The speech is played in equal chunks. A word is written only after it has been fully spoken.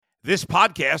This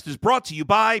podcast is brought to you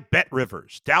by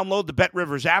BetRivers. Download the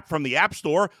BetRivers app from the App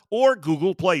Store or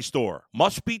Google Play Store.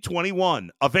 Must be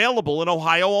 21. Available in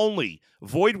Ohio only.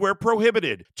 Void where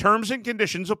prohibited. Terms and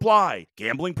conditions apply.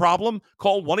 Gambling problem?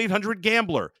 Call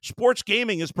 1-800-GAMBLER. Sports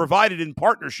gaming is provided in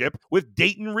partnership with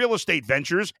Dayton Real Estate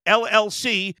Ventures,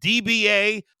 LLC,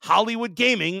 DBA, Hollywood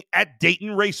Gaming at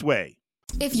Dayton Raceway.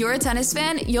 If you're a tennis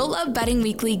fan, you'll love Betting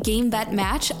Weekly Game Bet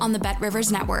Match on the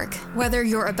BetRivers Network. Whether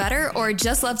you're a bettor or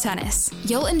just love tennis,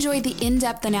 you'll enjoy the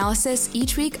in-depth analysis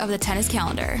each week of the tennis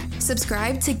calendar.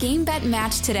 Subscribe to Game Bet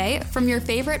Match today from your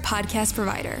favorite podcast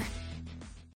provider.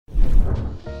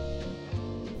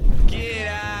 Get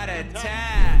out of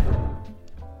town.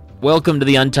 Welcome to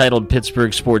the Untitled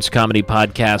Pittsburgh Sports Comedy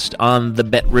Podcast on the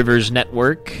BetRivers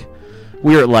Network.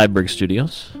 We're at Liveburgh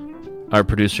Studios. Our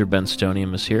producer, Ben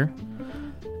Stonium, is here.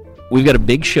 We've got a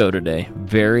big show today.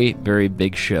 Very, very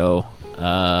big show.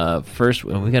 First,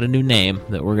 we got a new name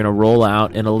that we're going to roll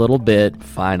out in a little bit.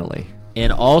 Finally.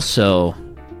 And also,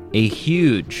 a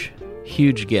huge,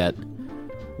 huge get.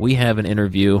 We have an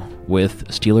interview with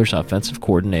Steelers offensive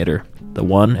coordinator, the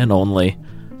one and only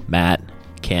Matt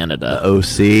Canada. The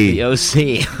OC. The OC.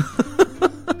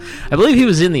 I believe he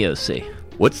was in the OC.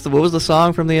 What was the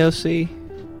song from the OC?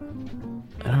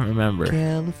 I don't remember.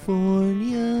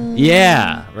 California.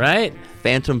 Yeah, right?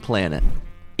 Phantom Planet.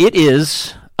 It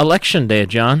is Election Day,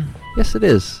 John. Yes, it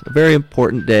is. A very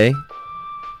important day.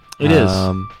 It is.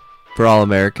 For all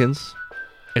Americans.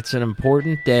 It's an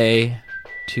important day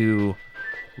to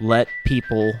let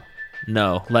people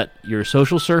know. Let your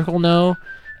social circle know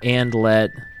and let,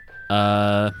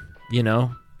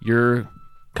 your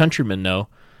countrymen know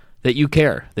that you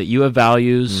care, that you have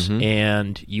values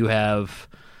and you have...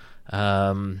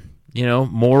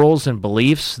 morals and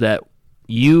beliefs that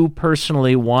you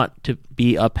personally want to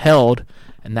be upheld,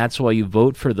 and that's why you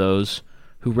vote for those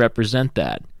who represent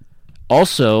that.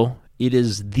 Also, it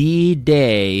is the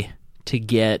day to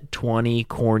get 20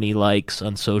 corny likes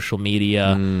on social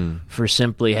media for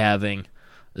simply having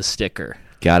a sticker.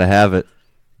 Gotta have it.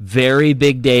 Very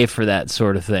big day for that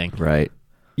sort of thing. Right.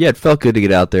 Yeah, it felt good to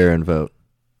get out there and vote.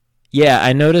 Yeah,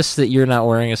 I noticed that you're not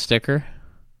wearing a sticker.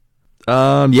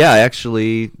 Yeah,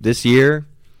 actually, this year,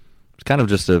 it's kind of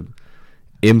just a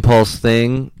impulse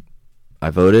thing.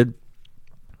 I voted.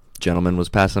 Gentleman was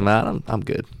passing them out. I'm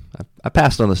good. I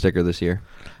passed on the sticker this year.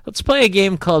 Let's play a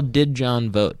game called Did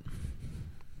John Vote?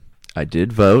 I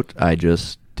did vote. I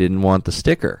just didn't want the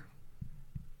sticker.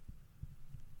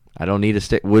 I don't need a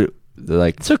stick.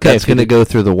 It's okay. That's going to go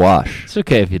through the wash. It's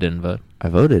okay if you didn't vote. I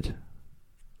voted.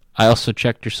 I also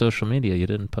checked your social media. You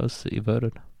didn't post that you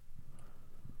voted.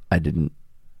 I didn't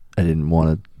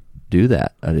want to do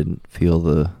that. I didn't feel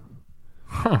the...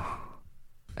 Huh.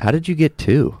 How did you get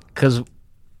two? Because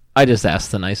I just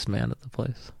asked the nice man at the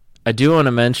place. I do want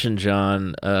to mention,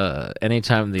 John,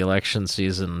 anytime the election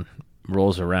season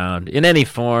rolls around, in any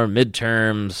form,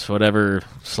 midterms, whatever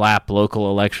slap local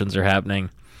elections are happening,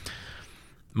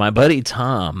 my buddy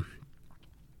Tom,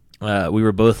 we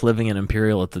were both living in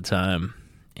Imperial at the time,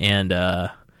 and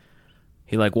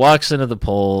he walks into the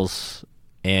polls...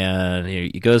 And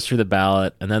he goes through the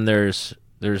ballot, and then there's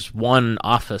one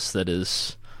office that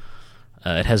is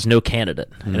it has no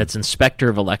candidate, and it's Inspector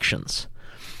of Elections.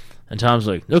 And Tom's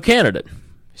like, no candidate.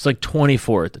 He's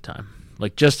 24 at the time,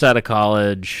 just out of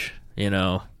college,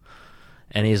 and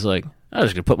he's like, I'm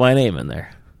just gonna put my name in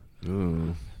there.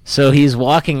 Ooh. So he's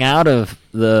walking out of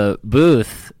the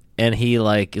booth, and he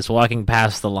is walking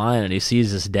past the line, and he sees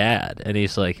his dad, and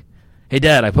he's like, hey,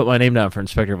 Dad, I put my name down for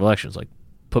Inspector of Elections.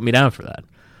 Put me down for that.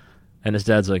 And his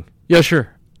dad's like, yeah, sure.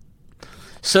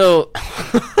 So,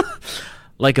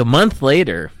 a month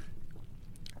later,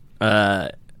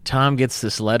 Tom gets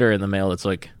this letter in the mail that's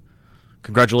like,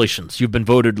 congratulations, you've been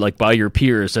voted by your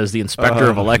peers as the Inspector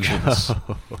of Elections.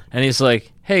 No. And he's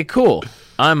like, hey, cool,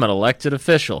 I'm an elected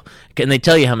official. Can they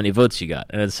tell you how many votes you got?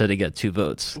 And it said he got 2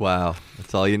 votes. Wow,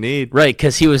 that's all you need. Right,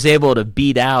 because he was able to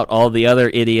beat out all the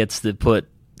other idiots that put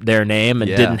their name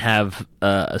and didn't have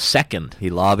a second.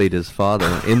 He lobbied his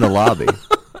father in the lobby.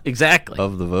 Exactly.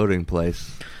 Of the voting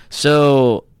place.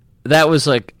 So that was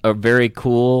a very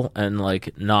cool and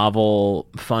novel,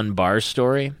 fun bar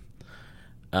story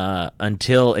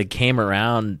until it came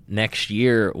around next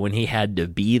year when he had to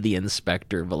be the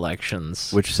Inspector of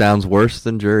Elections. Which sounds worse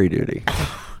than jury duty.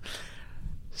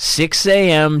 6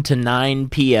 a.m. to 9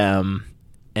 p.m.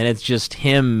 and it's just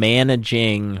him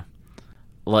managing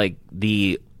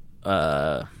the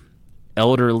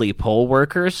elderly poll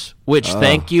workers, which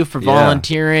thank you for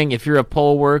volunteering. If you're a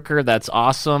poll worker, that's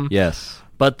awesome. Yes.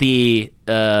 But the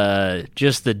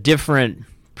just the different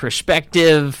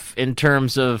perspective in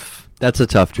terms of... That's a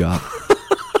tough job.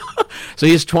 So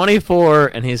he's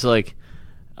 24, and he's like,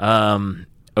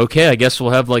 okay, I guess we'll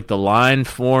have like the line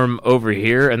form over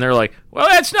here. And they're like, well,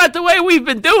 that's not the way we've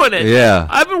been doing it. Yeah.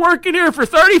 I've been working here for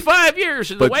 35 years.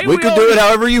 The But way we could do it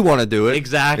however you want to do it.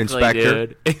 Exactly, Inspector.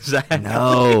 dude. Exactly.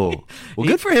 No. Well,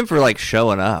 good for him for like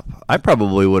showing up. I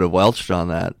probably would have welched on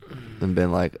that and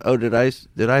been like, oh, did I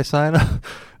sign up?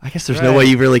 I guess there's no way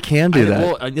you really can do that.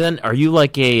 Well, then are you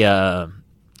like a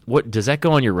what does that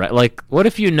go on your like? What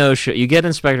if you no show? You get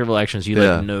inspector of elections, you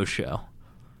like no show.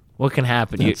 What can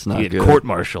happen? That's you not get good.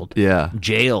 court-martialed. Yeah.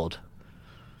 Jailed.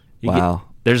 Wow.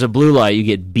 There's a blue light. You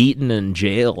get beaten and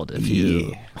jailed if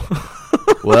you.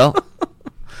 Well,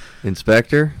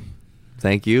 Inspector,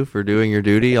 thank you for doing your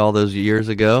duty all those years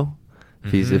ago.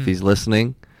 If he's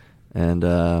listening, and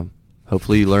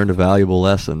hopefully you learned a valuable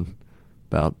lesson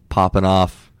about popping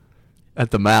off at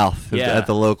the mouth at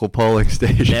the local polling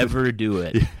station. Never do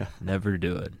it. Yeah. Never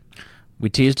do it. We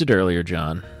teased it earlier,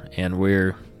 John, and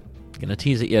we're going to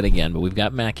tease it yet again, but we've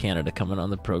got Matt Canada coming on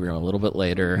the program a little bit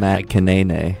later. Matt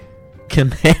Kanene.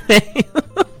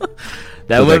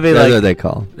 That would be like, that's what they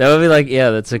call him. That would be like, yeah,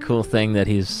 that's a cool thing that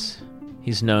he's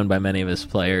known by many of his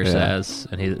players as,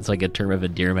 and it's like a term of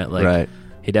endearment. Like, right.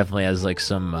 He definitely has like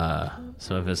some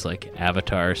of his like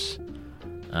avatars.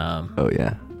 Oh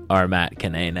yeah, are Matt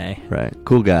Kanene. Right,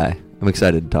 cool guy. I'm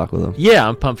excited to talk with him. Yeah,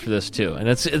 I'm pumped for this too, and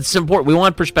it's important. We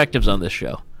want perspectives on this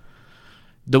show.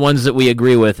 The ones that we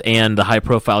agree with and the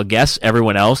high-profile guests.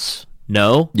 Everyone else,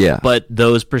 no. Yeah. But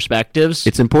those perspectives.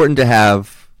 It's important to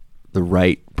have the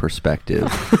right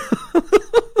perspective.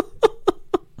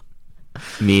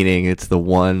 Meaning it's the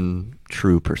one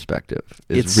true perspective.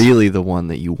 It's really the one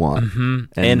that you want.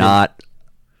 And not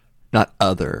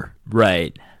other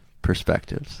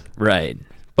perspectives. Right.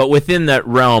 But within that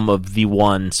realm of the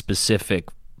one specific,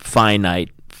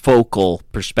 finite, focal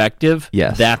perspective,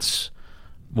 that's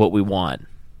what we want.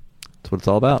 That's what it's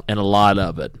all about. And a lot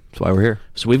of it. That's why we're here.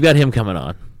 So we've got him coming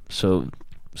on. So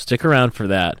stick around for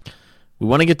that. We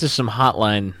want to get to some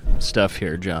hotline stuff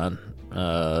here, John.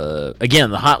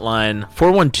 Again, the hotline,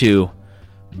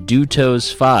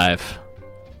 412-DO-TOES-5.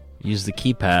 Use the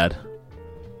keypad.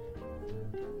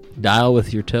 Dial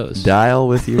with your toes. Dial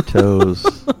with your toes.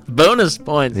 Bonus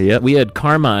points. Yep. We had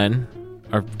Carmine,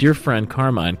 our dear friend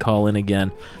Carmine, call in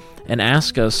again and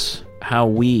ask us how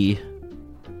what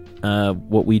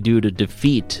we do to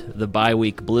defeat the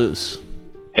bye-week blues.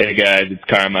 Hey guys, it's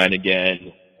Carmine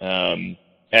again.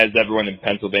 As everyone in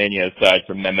Pennsylvania, aside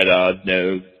from Mehmet Oz,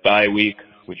 knows, bye week,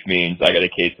 which means I got a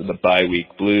case of the bye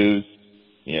week blues.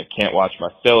 Can't watch my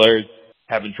fillers,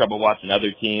 having trouble watching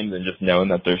other teams, and just knowing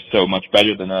that they're so much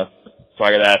better than us. So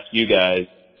I got to ask you guys,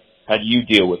 how do you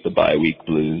deal with the bye week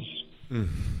blues?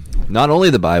 Not only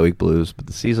the bye week blues, but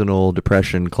the seasonal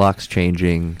depression, clocks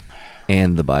changing,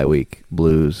 and the bye week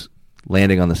blues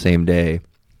landing on the same day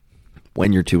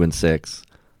when you're 2-6.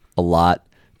 A lot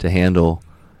to handle.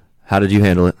 How did you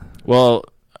handle it? Well,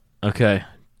 okay,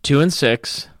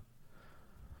 2-6.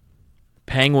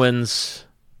 Penguins,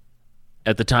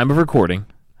 at the time of recording,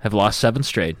 have lost 7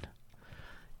 straight.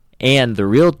 And the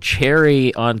real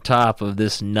cherry on top of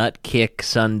this nut kick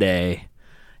Sunday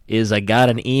is I got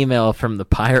an email from the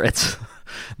Pirates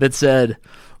that said,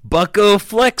 Bucko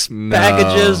Flex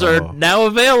packages are now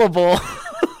available.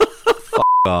 F***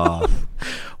 off.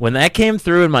 When that came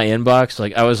through in my inbox,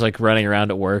 like I was like running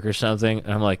around at work or something,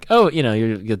 and I'm like, oh,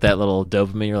 you get that little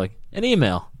dopamine. You're like, an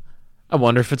email. I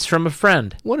wonder if it's from a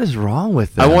friend. What is wrong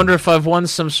with that? I wonder if I've won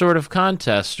some sort of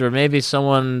contest, or maybe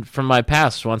someone from my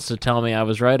past wants to tell me I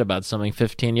was right about something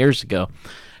 15 years ago.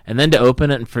 And then to open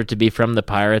it and for it to be from the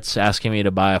Pirates asking me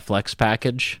to buy a flex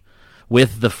package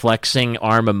with the flexing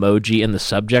arm emoji in the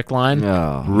subject line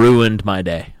ruined my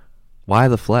day. Why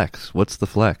the flex? What's the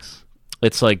flex?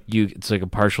 It's like a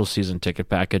partial season ticket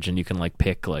package, and you can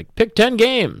pick 10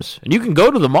 games, and you can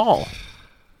go to the mall.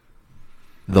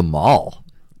 The mall?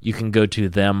 You can go to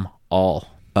them all.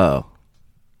 Oh.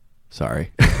 Sorry.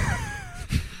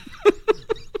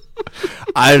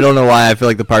 I don't know why I feel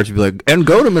like the Pirates would be like, and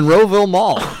go to Monroeville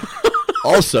Mall.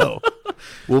 Also,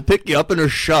 we'll pick you up in a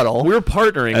shuttle. We're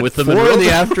partnering with the 4 in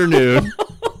the afternoon.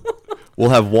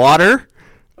 We'll have water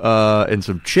and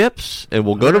some chips, and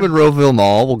we'll go to Monroeville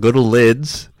Mall. We'll go to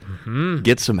Lids,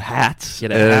 get some hats,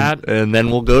 get a hat, and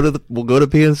then we'll go to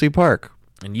PNC Park.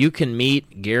 And you can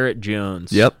meet Garrett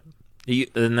Jones. Yep.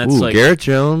 And that's Garrett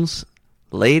Jones.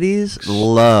 Ladies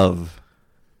love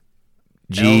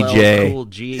GJ. Cool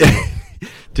G.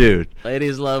 Dude.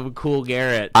 Ladies love cool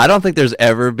Garrett. I don't think there's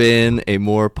ever been a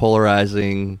more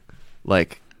polarizing,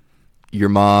 your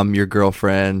mom, your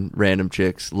girlfriend, random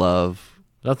chicks love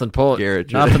Nothing Garrett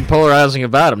Jones. Nothing polarizing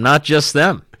about him. Not just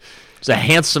them. He's a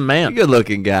handsome man. Good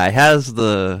looking guy.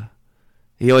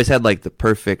 He always had like the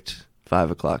perfect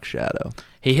 5 o'clock shadow.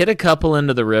 He hit a couple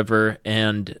into the river,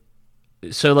 and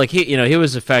so like he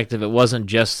was effective. It wasn't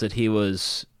just that he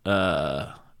was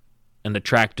an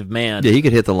attractive man. Yeah, he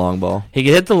could hit the long ball. He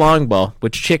could hit the long ball,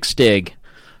 which chicks dig.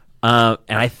 And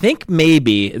I think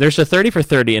maybe there's a 30 for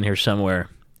 30 in here somewhere.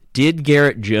 Did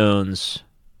Garrett Jones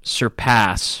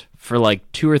surpass for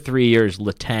like 2 or 3 years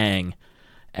Letang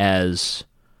as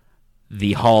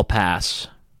the hall pass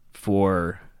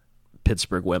for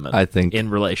Pittsburgh women? I think in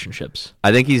relationships.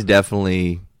 I think he's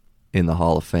definitely in the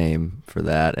Hall of Fame for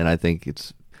that, and I think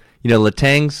it's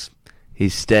Letang's.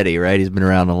 He's steady, right? He's been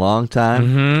around a long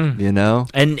time,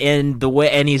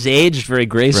 and he's aged very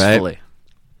gracefully. Right?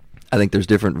 I think there's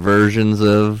different versions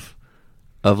of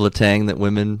Letang that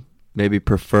women maybe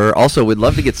prefer. Also, we'd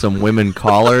love to get some women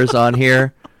callers on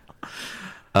here.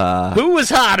 Who was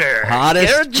hotter?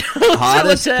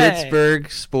 Hottest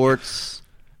Pittsburgh sports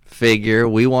figure.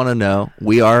 We want to know.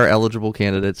 We are eligible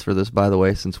candidates for this, by the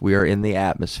way, since we are in the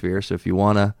atmosphere. So if you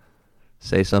want to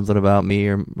say something about me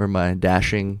or my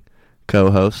dashing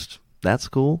co-host, that's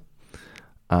cool.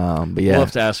 But yeah, we'll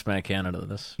have to ask Matt Canada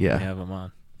this. Yeah, when we have him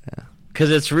on. Yeah,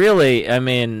 because it's really,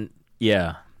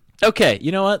 yeah. Okay,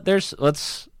 you know what?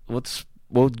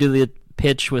 We'll do the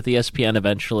pitch with ESPN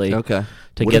eventually. Okay,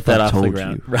 to get that off the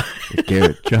ground. Right,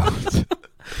 Garrett Jones.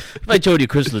 If I told you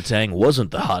Chris Letang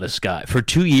wasn't the hottest guy for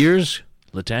 2 years,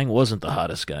 Letang wasn't the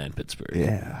hottest guy in Pittsburgh.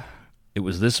 Yeah, it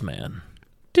was this man.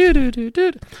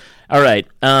 All right.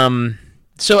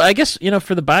 So I guess,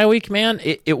 for the bye week, man,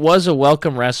 it was a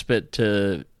welcome respite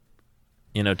to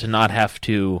not have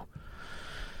to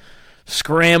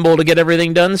scramble to get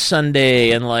everything done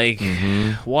Sunday and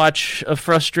watch a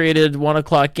frustrated 1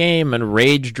 o'clock game and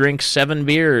rage drink 7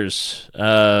 beers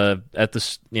at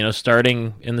the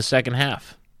starting in the second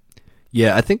half.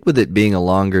 Yeah, I think with it being a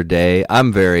longer day,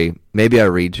 maybe I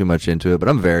read too much into it, but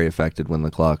I'm very affected when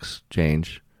the clocks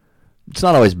change. It's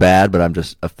not always bad, but I'm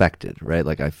just affected, right?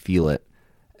 Like I feel it.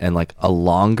 And like a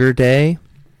longer day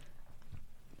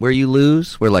where you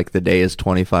lose, where like the day is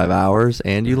 25 hours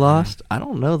and you lost, I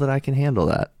don't know that I can handle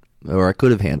that, or I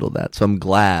could have handled that. So I'm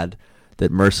glad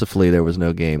that mercifully there was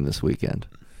no game this weekend.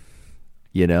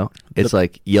 It's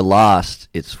like you lost,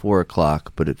 it's 4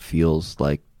 o'clock, but it feels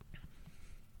like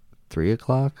 3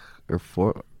 o'clock or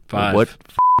 4. 5. What?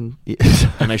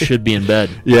 And I should be in bed.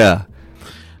 Yeah.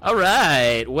 All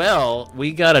right. Well,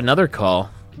 we got another call.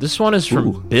 This one is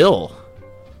from Bill.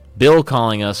 Bill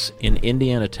calling us in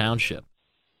Indiana Township.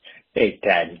 Hey,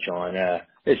 Tad and John.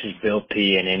 This is Bill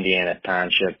P. in Indiana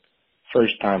Township.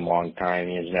 First time, long time.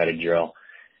 He doesn't know the drill.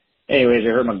 Anyways, I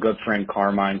heard my good friend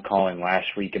Carmine calling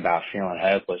last week about feeling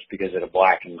hopeless because of the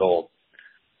black and gold.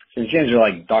 Since you guys are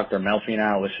like Dr. Melfi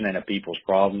now, listening to people's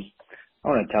problems, I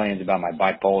want to tell you about my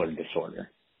bipolar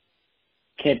disorder.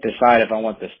 Can't decide if I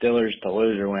want the Steelers to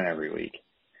lose or win every week.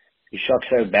 You suck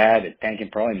so bad that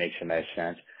tanking probably makes the most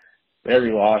sense. But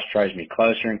every loss drives me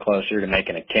closer and closer to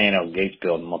making a K&L Gates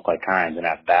building look like Hines in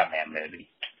that Batman movie.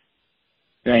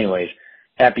 But anyways,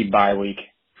 happy bye week.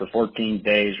 For 14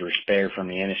 days, we're spared from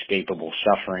the inescapable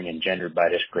suffering engendered by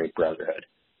this great brotherhood.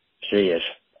 See yas.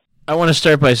 I want to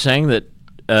start by saying that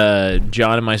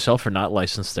John and myself are not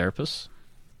licensed therapists.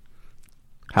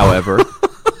 However,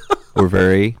 we're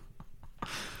very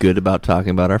good about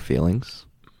talking about our feelings.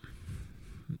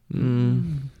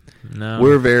 No.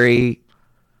 We're very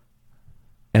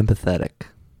empathetic.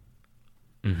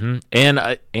 Mm-hmm.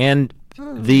 And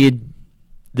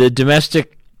the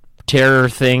domestic terror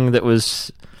thing that was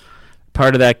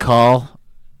part of that call,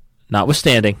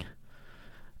 notwithstanding,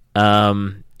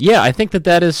 I think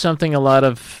that is something a lot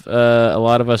of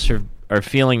us are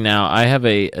feeling now. I have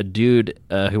a dude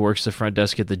who works the front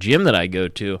desk at the gym that I go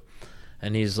to,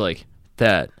 and he's like,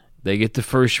 "That they get the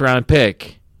first round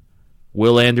pick,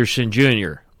 Will Anderson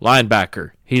Jr.,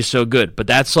 linebacker. He's so good." But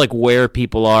that's like where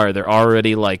people are. They're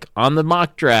already like on the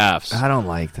mock drafts. I don't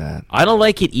like that. I don't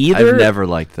like it either. I've never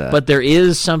liked that. But there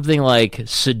is something like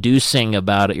seducing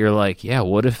about it. You're like, yeah,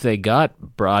 what if they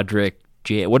got Broderick?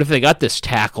 What if they got this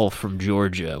tackle from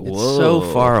Georgia? It's so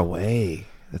far away.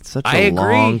 It's such a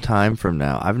long time from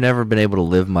now. I've never been able to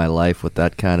live my life with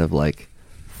that kind of like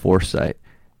foresight.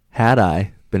 Had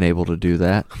I been able to do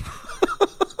that,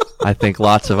 I think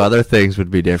lots of other things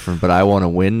would be different, but I want to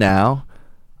win now.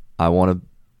 I want to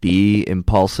be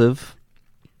impulsive,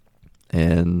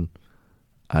 and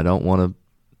I don't want to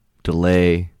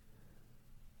delay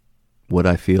what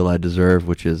I feel I deserve,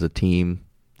 which is a team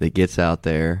that gets out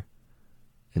there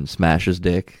and smashes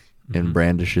dick and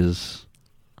brandishes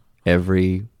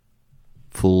every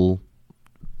fullest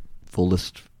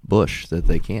bush that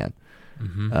they can.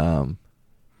 Mm-hmm.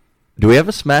 Do we have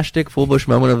a Smash Dick Full Bush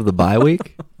moment of the bye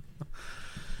week?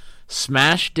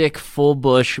 Smash Dick Full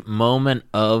Bush moment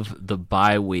of the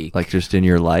bye week. Like just in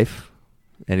your life?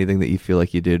 Anything that you feel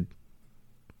like you did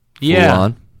full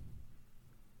on?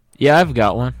 Yeah, I've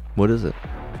got one. What is it?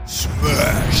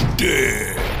 Smash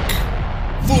Dick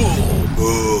Full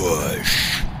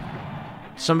Bush.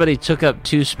 Somebody took up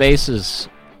 2 spaces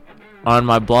on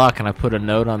my block, and I put a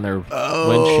note on their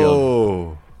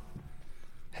windshield.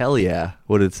 Hell yeah.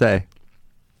 What did it say?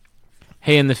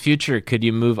 Hey, in the future, could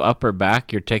you move up or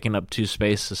back? You're taking up 2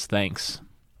 spaces. Thanks.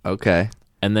 Okay.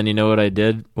 And then you know what I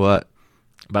did? What?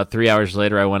 About 3 hours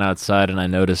later, I went outside, and I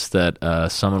noticed that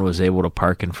someone was able to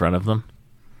park in front of them.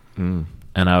 Mm.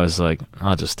 And I was like,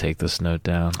 I'll just take this note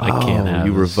down. I can't have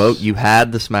you this. revoked. You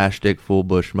had the Smash Dick Full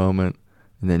Bush moment,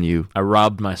 and then I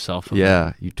robbed myself of it.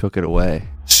 Yeah, you took it away.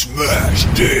 Smash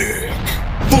Dick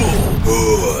Full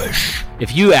Bush.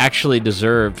 If you actually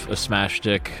deserve a Smash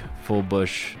Dick Full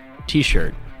Bush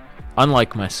t-shirt,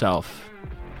 unlike myself,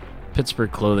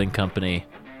 Pittsburgh Clothing Company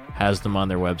has them on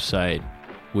their website.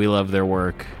 We love their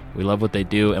work. We love what they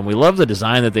do, and we love the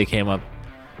design that they came up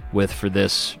with for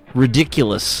this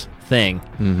ridiculous thing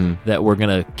that we're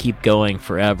going to keep going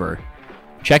forever.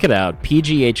 Check it out,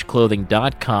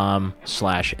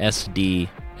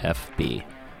 pghclothing.com/SDFB.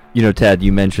 You know, Tad,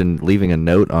 you mentioned leaving a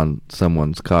note on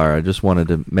someone's car. I just wanted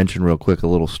to mention real quick a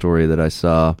little story that I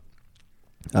saw.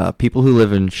 People who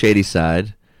live in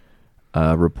Shadyside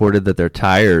reported that their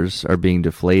tires are being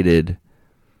deflated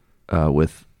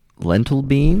with lentil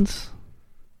beans,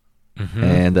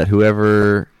 and that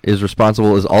whoever is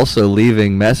responsible is also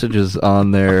leaving messages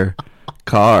on their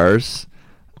cars.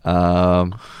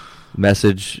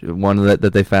 Message one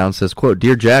that they found says, quote,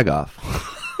 "Dear Jagoff,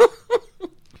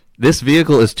 this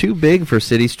vehicle is too big for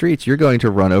city streets. You're going to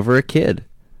run over a kid.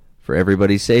 For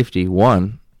everybody's safety,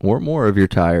 one or more of your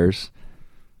tires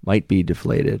might be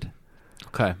deflated."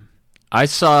 Okay. I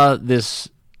saw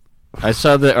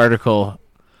the article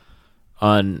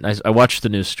on, I watched the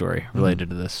news story related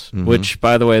to this, which,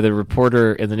 by the way, the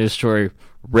reporter in the news story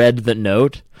read the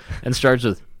note and starts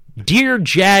with, "Dear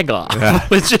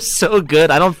Jagoff," which is so good.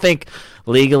 I don't think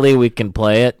legally we can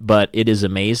play it, but it is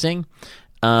amazing.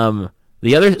 The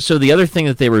other thing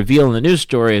that they reveal in the news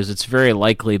story is it's very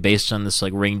likely, based on this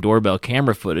like Ring doorbell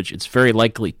camera footage, it's very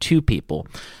likely 2 people.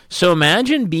 So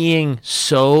imagine being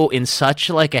in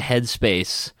such like a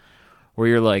headspace where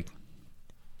you're like,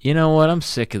 you know what, I'm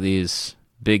sick of these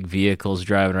big vehicles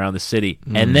driving around the city.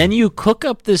 And then you cook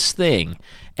up this thing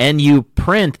and you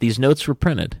print, these notes were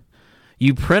printed.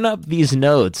 You print up these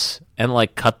notes and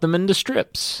like cut them into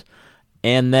strips.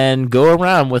 And then go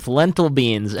around with lentil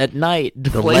beans at night.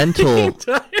 The lentil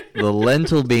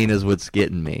bean is what's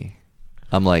getting me.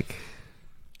 I'm like,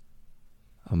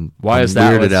 Why is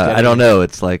that? Weirded out. I don't know.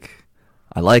 It's like,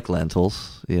 I like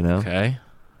lentils, you know. Okay.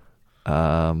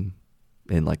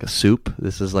 In like a soup.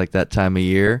 This is like that time of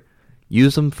year.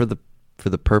 Use them for the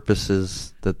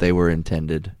purposes that they were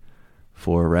intended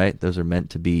for, right? Those are meant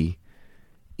to be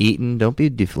eaten. Don't be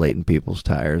deflating people's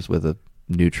tires with a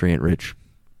nutrient-rich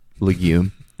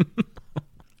legume.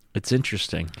 It's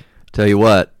interesting. Tell you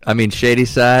what, I mean,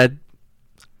 Shadyside,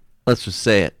 let's just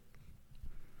say it,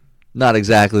 not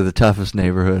exactly the toughest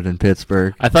neighborhood in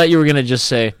Pittsburgh. I thought you were going to just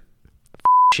say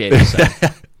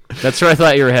Shadyside. That's where I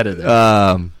thought you were headed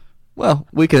there. Well,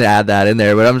 we can add that in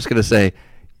there, but I'm just going to say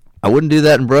I wouldn't do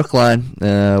that in Brookline.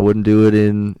 I wouldn't do it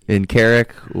in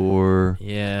Carrick or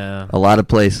a lot of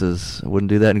places. I wouldn't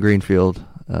do that in Greenfield.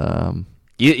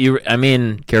 I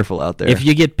mean, careful out there. If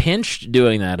you get pinched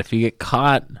doing that, if you get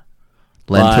caught,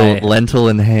 lentil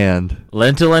in hand,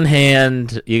 you're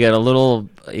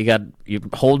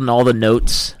holding all the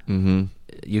notes. Mm-hmm.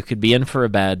 You could be in for a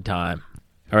bad time.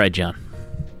 All right, John,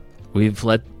 we've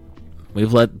let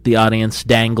the audience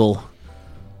dangle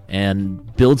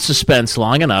and build suspense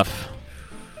long enough.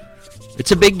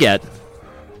 It's a big get.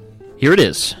 Here it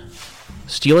is.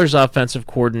 Steelers offensive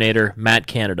coordinator Matt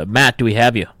Canada. Matt, do we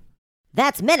have you?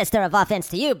 That's Minister of Offense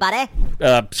to you, buddy.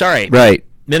 Sorry. Right.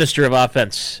 Minister of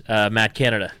Offense, Matt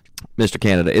Canada. Mr.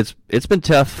 Canada, it's been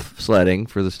tough sledding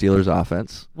for the Steelers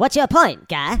offense. What's your point,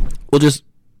 guy? Well, just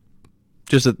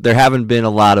that there haven't been a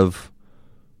lot of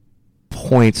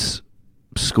points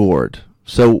scored.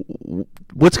 So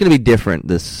what's going to be different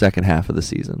this second half of the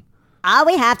season? All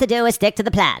we have to do is stick to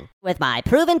the plan with my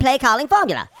proven play calling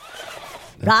formula.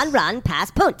 Run,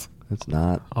 pass, punt. That's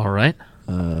not. All right.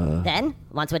 Then,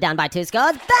 once we're down by 2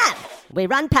 scores, bam! We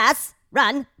run, pass,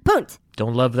 run, punt.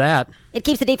 Don't love that. It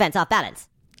keeps the defense off balance.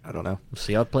 I don't know. We'll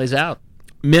see how it plays out.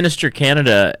 Minister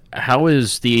Canada, how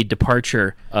is the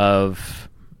departure of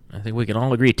I think we can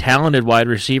all agree. Talented wide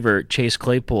receiver Chase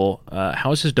Claypool.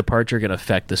 How is his departure going to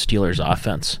affect the Steelers'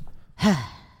 offense?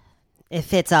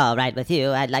 If it's all right with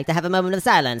you, I'd like to have a moment of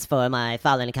silence for my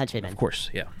fallen countrymen. Of course,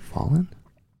 yeah. Fallen?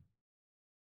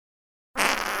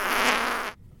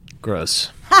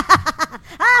 Gross.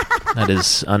 That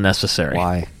is unnecessary.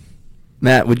 Why?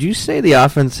 Matt, would you say the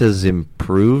offense has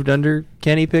improved under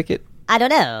Kenny Pickett? I don't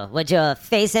know. Would your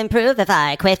face improve if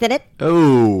I quaked in it?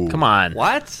 Oh. Come on.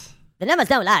 What? The numbers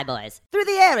don't lie, boys. Through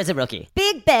the air as a rookie,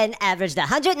 Big Ben averaged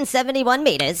 171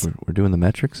 meters. We're doing the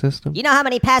metric system? You know how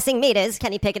many passing meters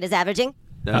Kenny Pickett is averaging?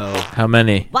 No. How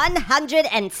many?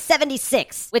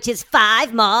 176, which is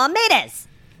 5 more meters.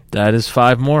 That is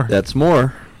 5 more. That's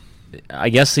more. I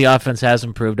guess the offense has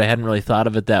improved. I hadn't really thought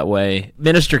of it that way.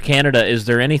 Minister Canada, is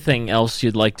there anything else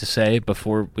you'd like to say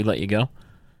before we let you go?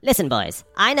 Listen, boys,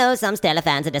 I know some Stella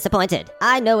fans are disappointed.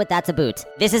 I know what that's about.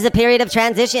 This is a period of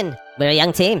transition. We're a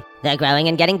young team. They're growing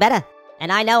and getting better.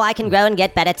 And I know I can grow and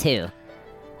get better too.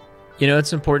 You know,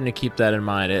 it's important to keep that in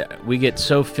mind. We get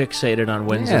so fixated on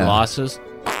wins and losses.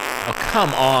 Oh, come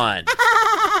on.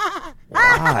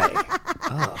 Why?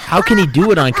 How can he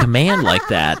do it on command like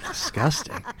that?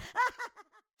 Disgusting.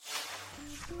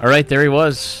 All right, there he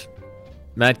was.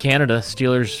 Matt Canada,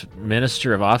 Steelers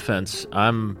Minister of Offense.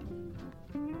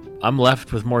 I'm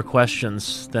left with more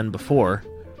questions than before.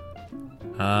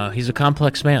 He's a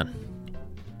complex man.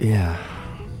 Yeah.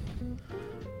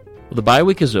 Well, the bye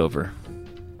week is over.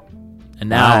 And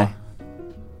now...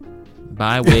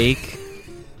 Bye week.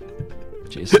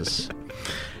 Jesus.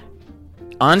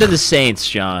 On to the Saints,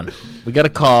 John. We got a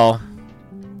call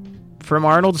from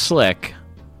Arnold Slick.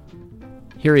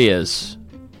 Here he is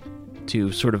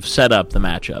to sort of set up the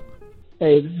matchup.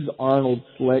 Hey, this is Arnold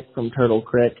Slick from Turtle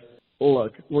Creek.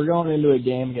 Look, we're going into a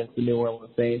game against the New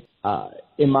Orleans Saints.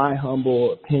 In my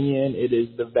humble opinion, it is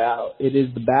the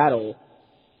battle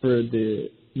for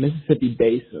the Mississippi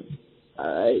Basin.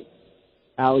 All right,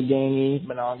 Allegheny,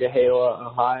 Monongahela,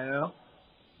 Ohio,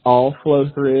 all flow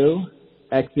through,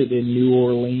 exit in New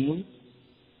Orleans.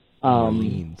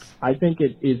 I think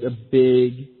it is a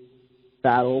big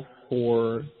battle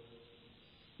for,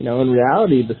 in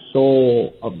reality, the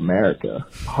soul of America,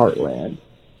 heartland.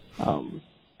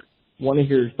 Want to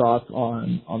hear your thoughts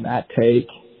on that take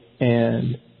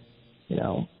and,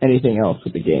 anything else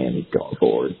with the game going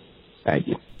forward. Thank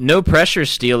you. No pressure,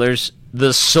 Steelers.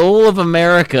 The soul of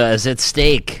America is at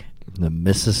stake. The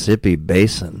Mississippi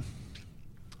Basin.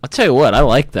 I'll tell you what, I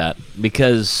like that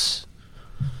because,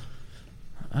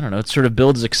 I don't know, it sort of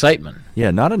builds excitement.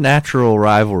 Yeah, not a natural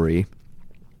rivalry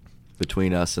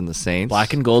between us and the Saints.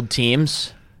 Black and gold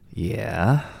teams.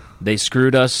 Yeah. They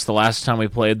screwed us the last time we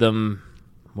played them,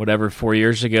 4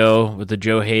 years ago, with the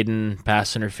Joe Hayden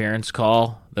pass interference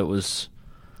call that was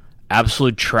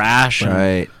absolute trash. Right.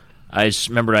 And I just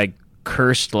remember I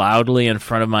cursed loudly in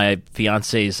front of my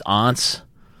fiance's aunts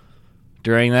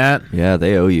during that. Yeah,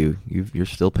 they owe you. You're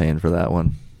still paying for that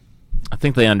one. I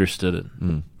think they understood it.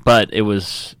 But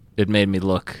it made me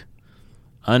look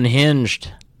unhinged.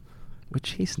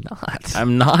 Which he's not.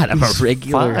 I'm not. I'm He's a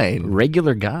fine.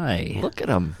 regular guy. Look at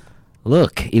him.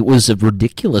 Look, it was a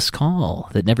ridiculous call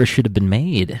that never should have been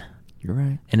made. You're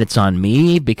right. And it's on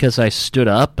me because I stood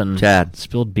up and Chad.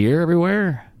 spilled beer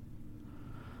everywhere.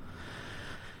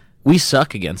 We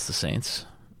suck against the Saints.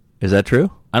 Is that true?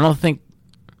 I don't think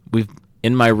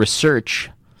in my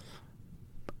research,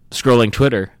 scrolling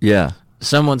Twitter, Yeah.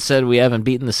 someone said we haven't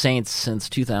beaten the Saints since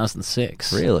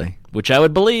 2006. Really? Which I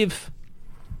would believe.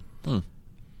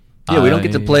 Yeah, we don't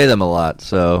get to play them a lot,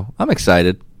 so I'm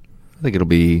excited. I think it'll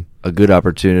be a good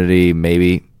opportunity,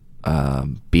 maybe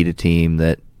beat a team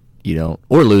that you don't,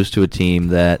 or lose to a team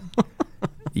that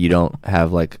you don't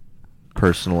have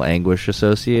personal anguish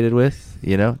associated with.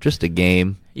 Just a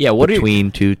game. Yeah,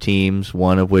 between two teams,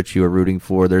 one of which you are rooting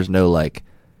for. There's no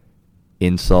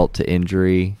insult to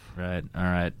injury. Right. All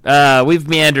right. We've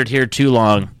meandered here too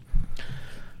long.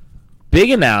 Big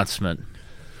announcement.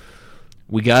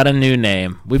 We got a new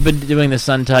name. We've been doing this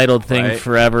Untitled thing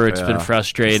forever. It's been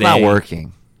frustrating. It's not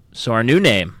working. So our new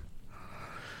name,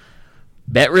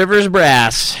 Bet Rivers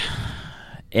Brass,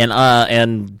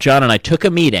 and John and I took a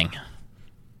meeting,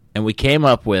 and we came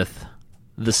up with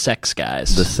the Sex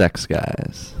Guys. The Sex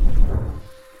Guys.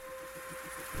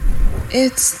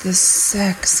 It's the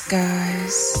Sex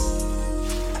Guys.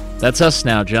 That's us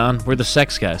now, John. We're the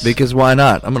Sex Guys. Because why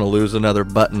not? I'm going to lose another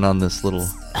button on this little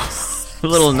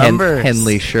number.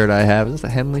 Henley shirt I have. Is this a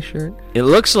Henley shirt? It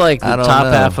looks like the I don't top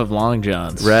know. half of Long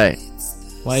John's. Right.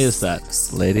 Why is that?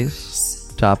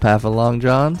 Ladies, top half of Long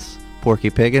John's,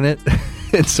 Porky Pig in it,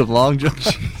 and some Long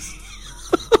Johns.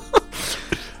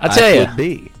 I tell you, could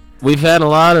be. we've had a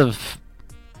lot of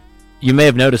You may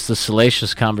have noticed the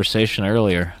salacious conversation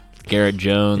earlier. Garrett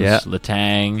Jones,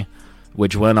 Letang,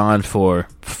 which went on for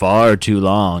far too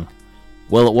long.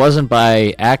 Well, it wasn't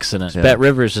by accident. Bet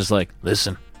Rivers is like,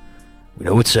 listen, we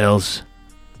know what sells.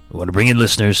 We want to bring in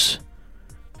listeners.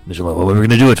 We're going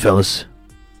to do it, fellas.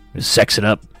 We're sex it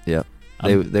up. Yep.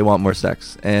 They want more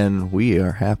sex, and we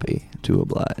are happy to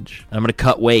oblige. I'm going to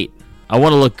cut weight. I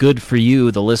want to look good for you,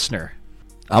 the listener.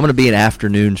 I'm going to be an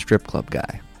afternoon strip club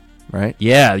guy, right?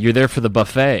 Yeah, you're there for the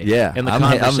buffet. Yeah, and the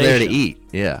I'm there to eat.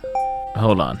 Yeah.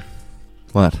 Hold on.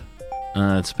 What?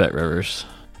 It's Bet Rivers.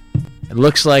 It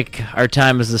looks like our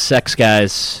time as the sex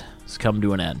guys has come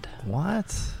to an end. What?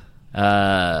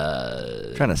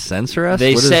 Trying to censor us?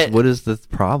 What is the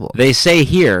problem? They say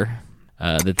here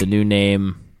that the new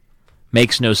name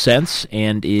makes no sense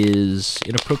and is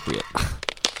inappropriate.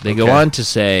 They go on to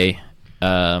say,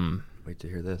 wait to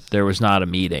hear this. There was not a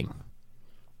meeting.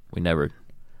 We never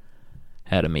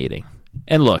had a meeting.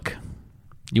 And look,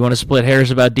 you want to split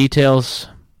hairs about details?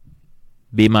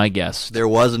 Be my guest. There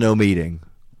was no meeting.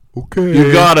 Okay.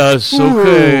 You got us.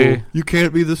 Okay. You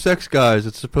can't be the sex guys.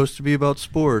 It's supposed to be about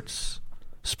sports.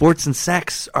 Sports and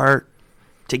sex are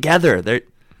together.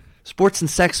 Sports and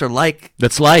sex are like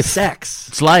that's life. Sex.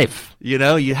 It's life. You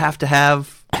know, you have to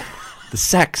have the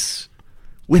sex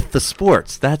with the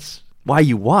sports. That's why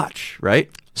you watch, right?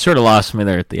 Sort of lost me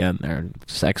there at the end there.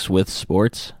 Sex with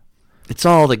sports. It's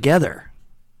all together.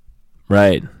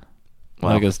 Right.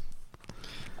 Well, I guess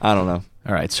I don't know.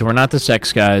 All right, so we're not the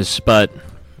sex guys, but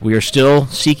we are still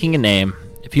seeking a name.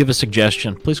 If you have a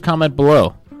suggestion, please comment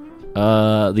below.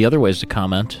 The other ways to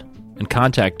comment and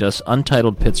contact us,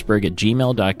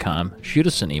 untitledpittsburgh@gmail.com. Shoot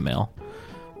us an email.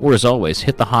 Or, as always,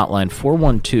 hit the hotline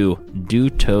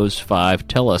 412-DO-TOES5.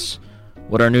 Tell us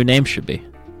what our new name should be.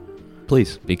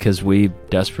 Please. Because we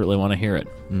desperately want to hear it.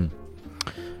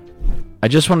 I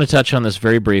just want to touch on this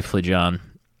very briefly, John.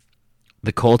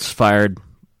 The Colts fired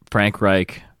Frank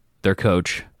Reich, their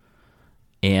coach,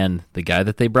 and the guy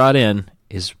that they brought in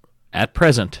is, at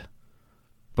present,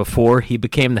 before he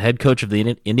became the head coach of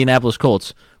the Indianapolis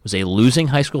Colts, was a losing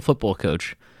high school football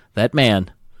coach. That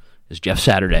man is Jeff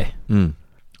Saturday.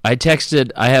 I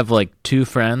have like two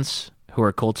friends who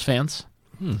are Colts fans,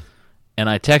 and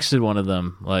I texted one of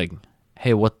them like,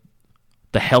 hey, what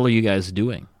the hell are you guys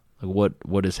doing? Like,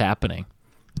 what is happening?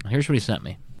 Here's what he sent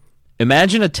me.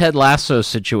 Imagine a Ted Lasso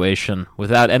situation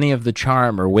without any of the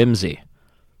charm or whimsy.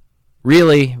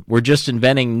 Really, we're just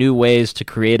inventing new ways to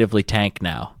creatively tank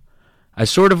now. I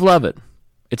sort of love it.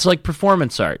 It's like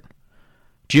performance art.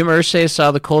 Jim Irsay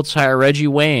saw the Colts hire Reggie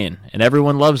Wayne, and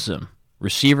everyone loves him.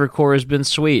 Receiver core has been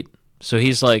sweet, so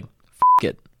he's like, F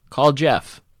it, call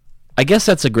Jeff. I guess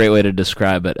that's a great way to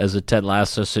describe it, as a Ted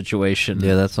Lasso situation.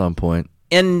 Yeah, that's on point.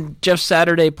 And Jeff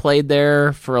Saturday played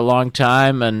there for a long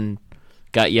time and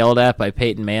got yelled at by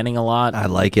Peyton Manning a lot. I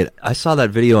like it. I saw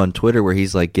that video on Twitter where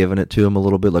he's like giving it to him a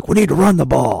little bit, like, we need to run the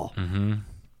ball. Mm-hmm.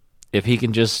 If he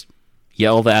can just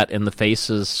yell that in the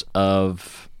faces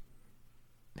of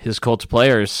his Colts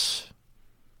players,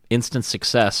 instant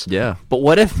success. Yeah. But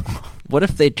what if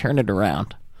they turn it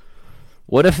around?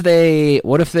 What if they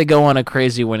go on a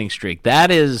crazy winning streak?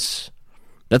 That's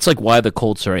like why the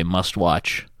Colts are a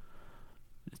must-watch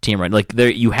team, right? Like,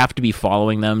 you have to be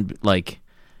following them, like,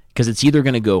 because it's either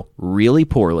going to go really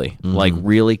poorly, like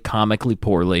really comically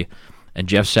poorly, and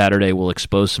Jeff Saturday will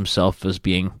expose himself as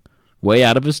being way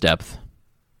out of his depth,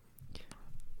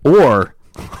 or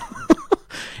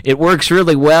it works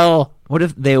really well. What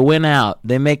if they win out?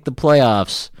 They make the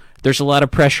playoffs. There's a lot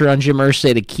of pressure on Jim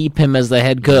Irsay to keep him as the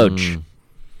head coach.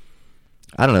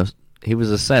 I don't know. He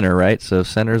was a center, right? So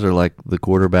centers are like the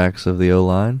quarterbacks of the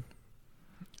O-line.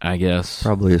 I guess.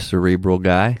 Probably a cerebral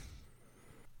guy.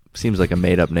 Seems like a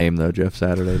made-up name, though, Jeff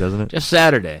Saturday, doesn't it?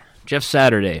 Jeff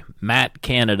Saturday. Matt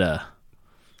Canada.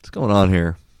 What's going on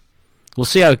here? We'll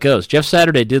see how it goes. Jeff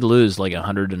Saturday did lose like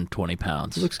 120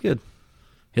 pounds. He looks good.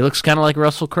 He looks kind of like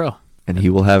Russell Crowe. And he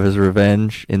will have his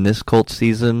revenge in this Colts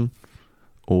season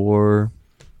or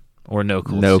no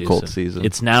Colts season.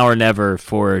 It's now or never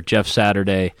for Jeff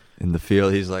Saturday. In the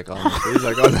field, he's like on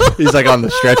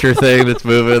the stretcher thing that's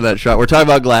moving, that shot. We're talking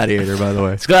about Gladiator, by the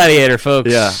way. It's Gladiator, folks.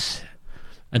 Yeah.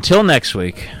 Until next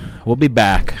week, we'll be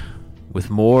back with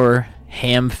more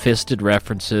ham-fisted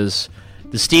references.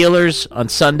 The Steelers on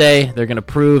Sunday, they're going to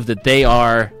prove that they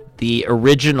are the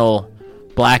original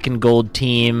black and gold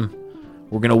team.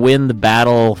 We're going to win the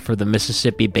battle for the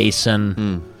Mississippi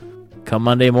Basin. Come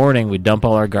Monday morning, we dump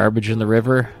all our garbage in the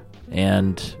river,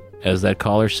 and as that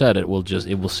caller said, it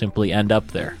will simply end up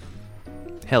there.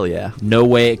 Hell yeah. No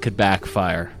way it could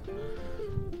backfire.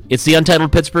 It's the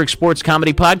Untitled Pittsburgh Sports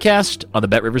Comedy Podcast on the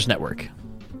Bet Rivers Network.